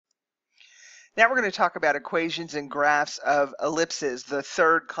Now we're going to talk about equations and graphs of ellipses, the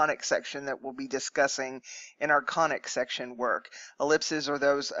third conic section that we'll be discussing in our conic section work. Ellipses are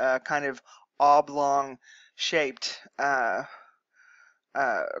those kind of oblong shaped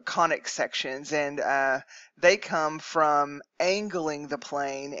conic sections, and they come from angling the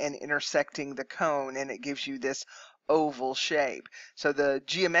plane and intersecting the cone, and it gives you this oval shape. So the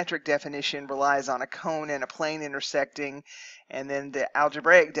geometric definition relies on a cone and a plane intersecting, and then the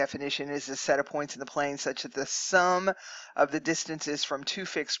algebraic definition is a set of points in the plane such that the sum of the distances from two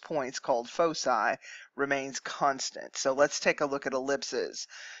fixed points called foci remains constant. So let's take a look at ellipses.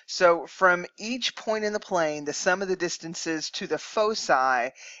 So from each point in the plane, the sum of the distances to the foci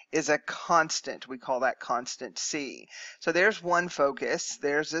is a constant. We call that constant c. So there's one focus,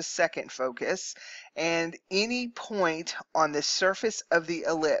 there's a second focus, and any point on the surface of the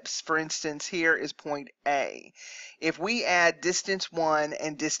ellipse, for instance, here is point A. If we add distance 1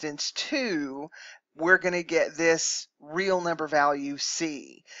 and distance 2, we're going to get this real number value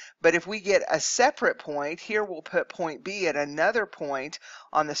c. But if we get a separate point, here we'll put point B at another point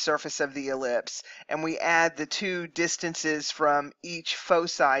on the surface of the ellipse, and we add the two distances from each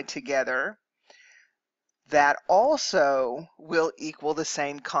foci together, that also will equal the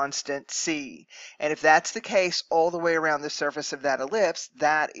same constant c. And if that's the case all the way around the surface of that ellipse,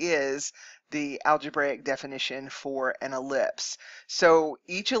 that is the algebraic definition for an ellipse. So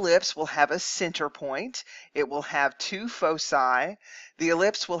each ellipse will have a center point. It will have two foci. The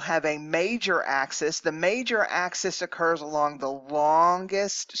ellipse will have a major axis. The major axis occurs along the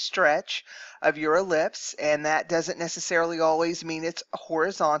longest stretch of your ellipse, and that doesn't necessarily always mean it's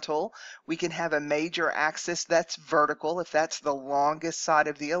horizontal. We can have a major axis that's vertical if that's the longest side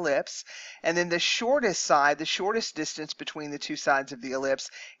of the ellipse. And then the shortest side, the shortest distance between the two sides of the ellipse,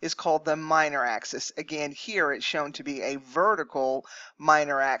 is called the minor axis. Again, here it's shown to be a vertical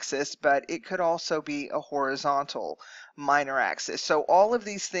minor axis, but it could also be a horizontal minor axis. So all of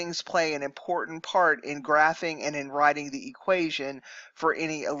these things play an important part in graphing and in writing the equation for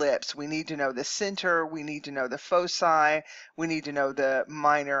any ellipse. We need to know the center, we need to know the foci, we need to know the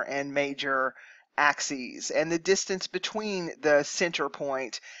minor and major axes, and the distance between the center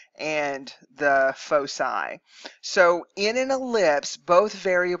point and the foci. So in an ellipse, both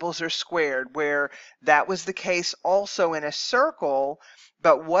variables are squared, where that was the case also in a circle,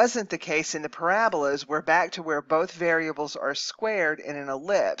 but wasn't the case in the parabolas. We're back to where both variables are squared in an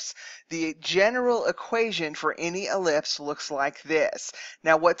ellipse. The general equation for any ellipse looks like this.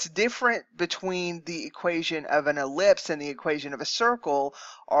 Now, what's different between the equation of an ellipse and the equation of a circle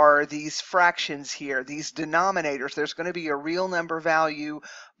are these fractions here, these denominators. There's going to be a real number value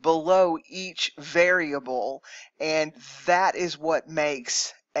below each variable, and that is what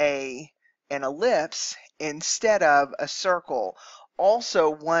makes an ellipse instead of a circle. Also,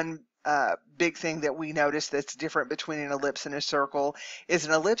 one big thing that we notice that's different between an ellipse and a circle is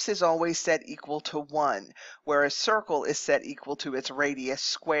an ellipse is always set equal to 1, where a circle is set equal to its radius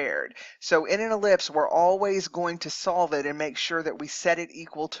squared. So in an ellipse, we're always going to solve it and make sure that we set it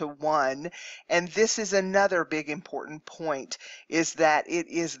equal to 1. And this is another big important point, is that it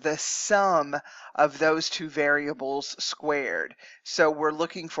is the sum of those two variables squared. So we're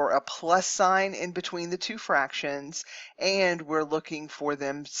looking for a plus sign in between the two fractions, and we're looking for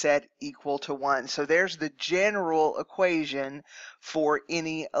them set equal to 1. So there's the general equation for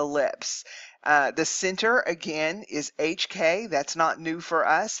any ellipse. The center, again, is HK. That's not new for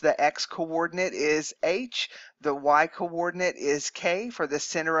us. The x coordinate is H. The y coordinate is K for the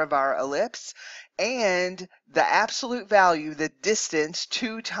center of our ellipse. And the absolute value, the distance,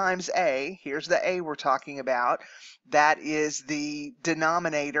 2 times A, here's the A we're talking about, that is the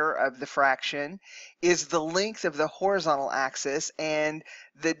denominator of the fraction, is the length of the horizontal axis, and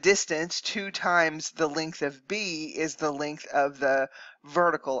the distance, 2 times the length of B, is the length of the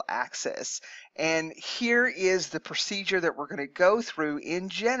vertical axis. And here is the procedure that we're going to go through in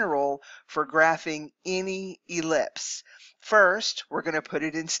general for graphing any ellipse. First, we're going to put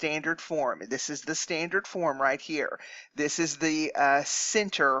it in standard form. This is the standard form right here. This is the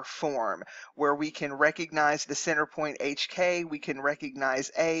center form, where we can recognize the center point HK, we can recognize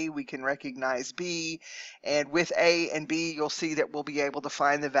A, we can recognize B, and with A and B, you'll see that we'll be able to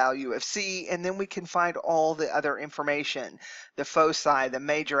find the value of C, and then we can find all the other information, the foci, the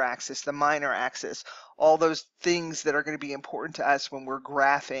major axis, the minor axis, all those things that are going to be important to us when we're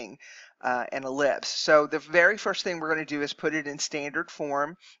graphing an ellipse. So the very first thing we're going to do is put it in standard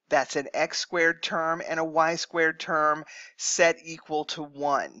form. That's an x squared term and a y squared term set equal to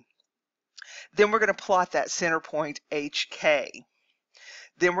 1. Then we're going to plot that center point HK.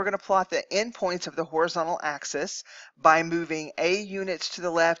 Then we're going to plot the endpoints of the horizontal axis by moving A units to the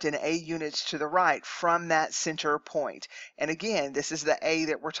left and A units to the right from that center point. And again, this is the A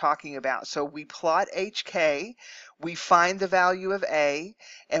that we're talking about. So we plot HK, we find the value of A,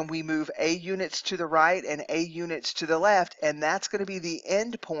 and we move A units to the right and A units to the left, and that's going to be the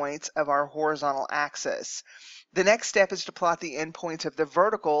endpoints of our horizontal axis. The next step is to plot the endpoints of the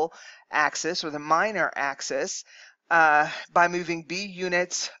vertical axis or the minor axis by moving B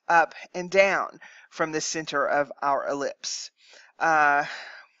units up and down from the center of our ellipse.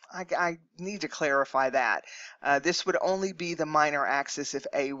 I need to clarify that. This would only be the minor axis if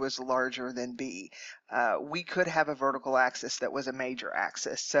A was larger than B. We could have a vertical axis that was a major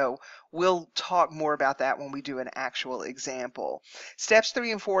axis. So we'll talk more about that when we do an actual example. Steps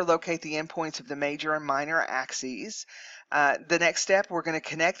 3 and 4 locate the endpoints of the major and minor axes. The next step, we're going to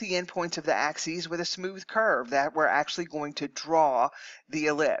connect the endpoints of the axes with a smooth curve that we're actually going to draw the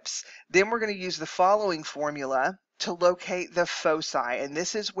ellipse. Then we're going to use the following formula to locate the foci, and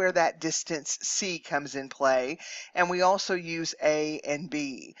this is where that distance C comes in play, and we also use A and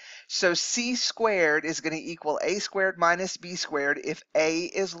B. So C squared is going to equal A squared minus B squared if A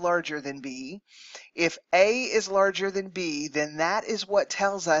is larger than B. If A is larger than B, then that is what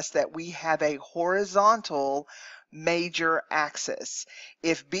tells us that we have a horizontal major axis.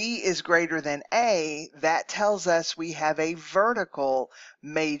 If B is greater than A, that tells us we have a vertical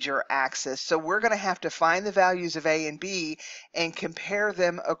major axis. So we're going to have to find the values of A and B and compare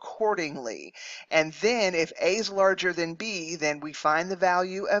them accordingly. And then if A is larger than B, then we find the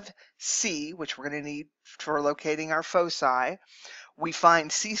value of C, which we're going to need for locating our foci. We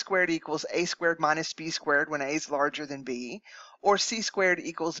find C squared equals A squared minus B squared when A is larger than B, or C squared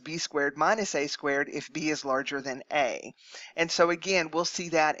equals B squared minus A squared if B is larger than A. And so again, we'll see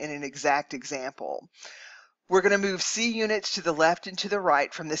that in an exact example. We're going to move C units to the left and to the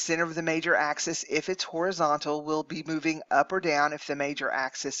right from the center of the major axis if it's horizontal. We'll be moving up or down if the major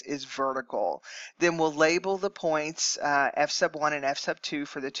axis is vertical. Then we'll label the points F sub 1 and F sub 2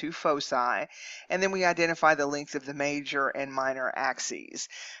 for the two foci, and then we identify the length of the major and minor axes.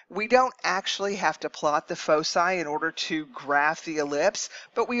 We don't actually have to plot the foci in order to graph the ellipse,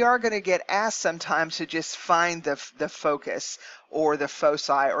 but we are going to get asked sometimes to just find the focus or the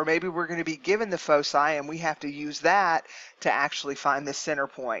foci, or maybe we're going to be given the foci and we have to use that to actually find the center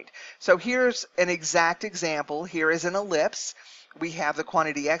point. So here's an exact example. Here is an ellipse. We have the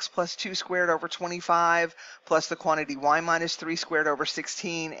quantity x plus 2 squared over 25 plus the quantity y minus 3 squared over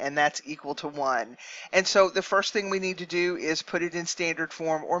 16, and that's equal to 1. And so the first thing we need to do is put it in standard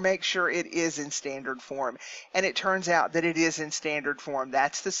form or make sure it is in standard form. And it turns out that it is in standard form.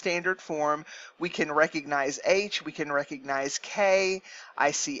 That's the standard form. We can recognize h, we can recognize k,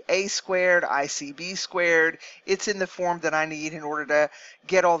 I see a squared, I see b squared. It's in the form that I need in order to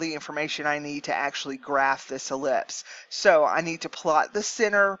get all the information I need to actually graph this ellipse. So I need to plot the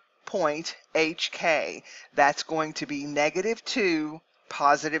center point HK. That's going to be -2,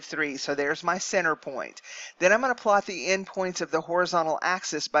 +3. So there's my center point. Then I'm going to plot the endpoints of the horizontal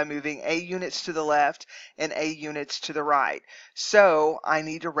axis by moving A units to the left and A units to the right. So I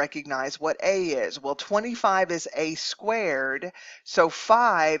need to recognize what A is. Well, 25 is A squared, so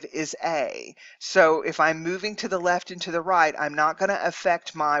 5 is A. So if I'm moving to the left and to the right, I'm not going to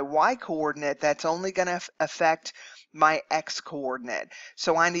affect my Y coordinate. That's only going to affect my X coordinate.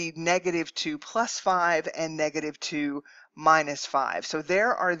 So I need -2 plus 5 and -2 minus 5. So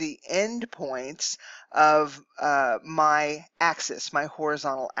there are the endpoints of my axis, my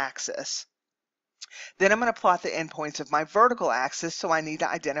horizontal axis. Then I'm going to plot the endpoints of my vertical axis, so I need to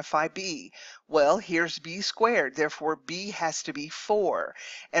identify B. Well, here's B squared, therefore B has to be 4.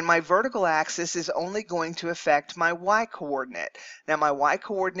 And my vertical axis is only going to affect my Y coordinate. Now my Y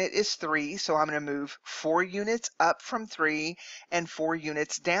coordinate is 3, so I'm going to move 4 units up from 3 and 4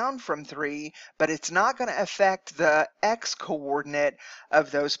 units down from 3, but it's not going to affect the X coordinate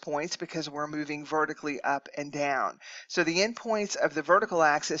of those points because we're moving vertically up and down. So the endpoints of the vertical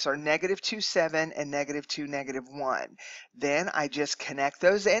axis are -2, 7 and -2, -1. Then I just connect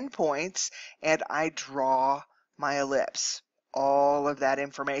those endpoints and I draw my ellipse. All of that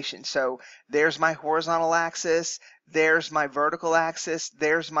information. So there's my horizontal axis, there's my vertical axis,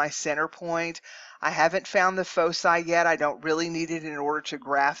 there's my center point. I haven't found the foci yet. I don't really need it in order to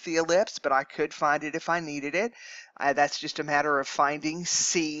graph the ellipse, but I could find it if I needed it. That's just a matter of finding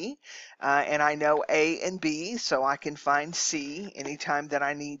C, and I know A and B, so I can find C anytime that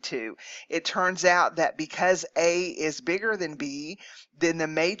I need to. It turns out that because A is bigger than B, then the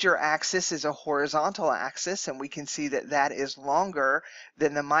major axis is a horizontal axis, and we can see that that is longer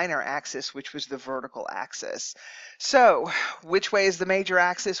than the minor axis, which was the vertical axis. So, which way is the major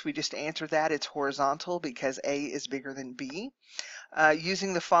axis? We just answered that. It's horizontal because A is bigger than B.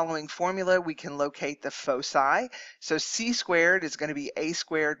 Using the following formula, we can locate the foci. So c squared is going to be a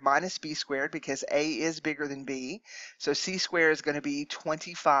squared minus b squared because a is bigger than b. So c squared is going to be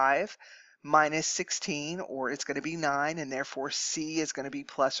 25 minus 16, or it's going to be 9, and therefore c is going to be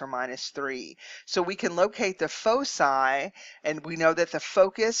plus or minus 3. So we can locate the foci, and we know that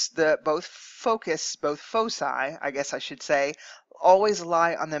the both foci, I guess I should say, always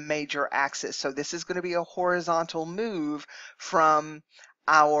lie on the major axis. So this is going to be a horizontal move from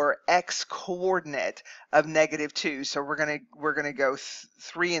our x coordinate of -2. So we're going to go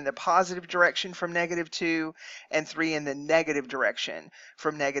 3 in the positive direction from -2 and 3 in the negative direction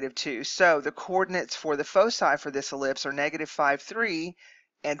from -2. So the coordinates for the foci for this ellipse are -5, 3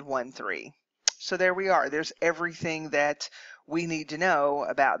 and 1, 3. So there we are. There's everything that we need to know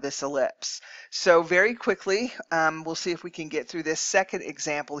about this ellipse. So very quickly, we'll see if we can get through this second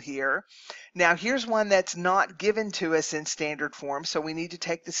example here. Now here's one that's not given to us in standard form, so we need to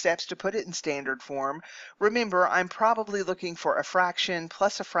take the steps to put it in standard form. Remember, I'm probably looking for a fraction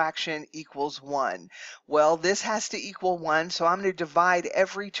plus a fraction equals 1. Well, this has to equal 1, so I'm going to divide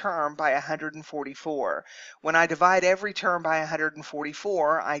every term by 144. When I divide every term by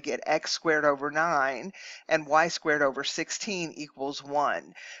 144, I get x squared over 9 and y squared over 16 equals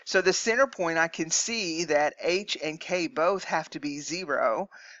 1. So the center point, I can see that h and k both have to be 0.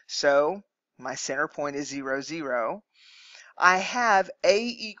 So my center point is 0, 0. I have A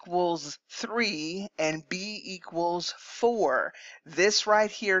equals 3 and B equals 4. This right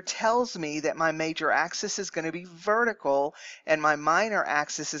here tells me that my major axis is going to be vertical and my minor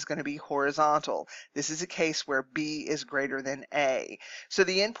axis is going to be horizontal. This is a case where B is greater than A. So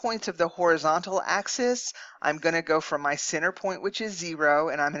the endpoints of the horizontal axis, I'm going to go from my center point, which is 0,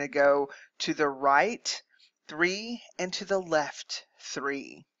 and I'm going to go to the right 3 and to the left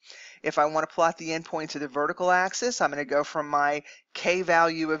 3. If I want to plot the endpoints of the vertical axis, I'm going to go from my k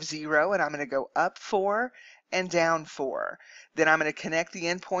value of 0 and I'm going to go up 4 and down 4. Then I'm going to connect the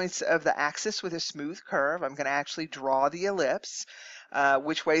endpoints of the axis with a smooth curve. I'm going to actually draw the ellipse.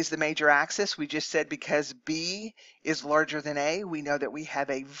 Which way is the major axis? We just said because B is larger than A, we know that we have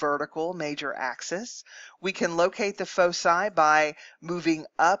a vertical major axis. We can locate the foci by moving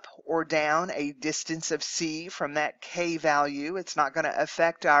up or down a distance of C from that K value. It's not going to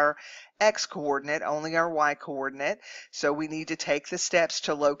affect our X coordinate, only our Y coordinate. So we need to take the steps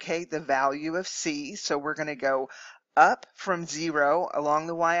to locate the value of C. So we're going to go up from 0 along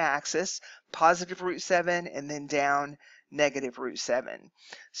the y-axis, positive root 7, and then down negative root 7.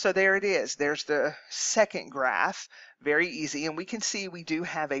 So there it is. There's the second graph. Very easy. And we can see we do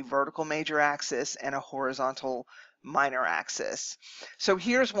have a vertical major axis and a horizontal minor axis. So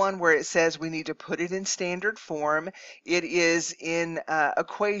here's one where it says we need to put it in standard form. It is in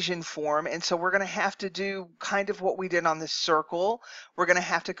equation form, and so we're going to have to do kind of what we did on the circle. We're going to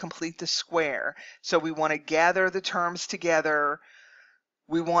have to complete the square. So we want to gather the terms together.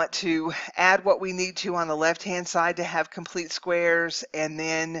 We want to add what we need to on the left-hand side to have complete squares, and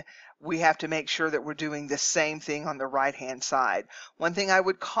then we have to make sure that we're doing the same thing on the right-hand side. One thing I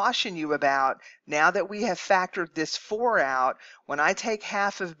would caution you about, now that we have factored this 4 out, when I take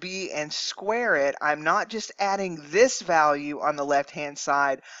half of b and square it, I'm not just adding this value on the left-hand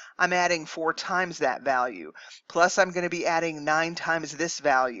side, I'm adding 4 times that value. Plus, I'm going to be adding 9 times this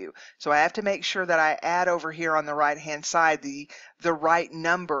value. So I have to make sure that I add over here on the right-hand side the right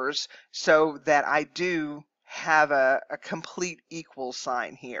numbers so that I do have a complete equal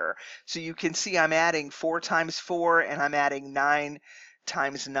sign here. So you can see I'm adding 4 times 4 and I'm adding 9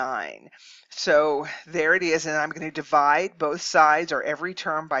 times 9. So there it is, and I'm going to divide both sides or every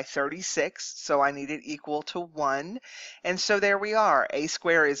term by 36, so I need it equal to 1. And so there we are. A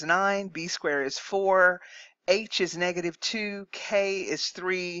squared is 9, b squared is 4, h is -2, k is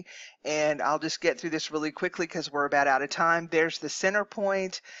 3, and I'll just get through this really quickly because we're about out of time. There's the center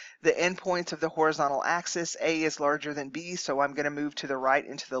point, the endpoints of the horizontal axis. A is larger than b, so I'm going to move to the right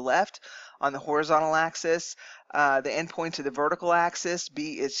and to the left on the horizontal axis. the endpoint to the vertical axis.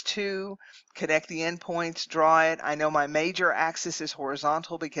 B is 2. Connect the endpoints, draw it. I know my major axis is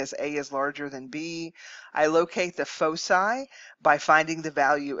horizontal because A is larger than B. I locate the foci by finding the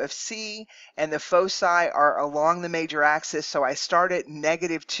value of C, and the foci are along the major axis, so I start at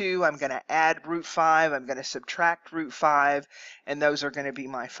 -2. I'm going to add root 5. I'm going to subtract root 5, and those are going to be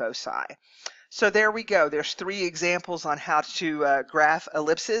my foci. So there we go. There's 3 examples on how to graph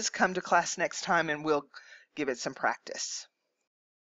ellipses. Come to class next time and we'll give it some practice.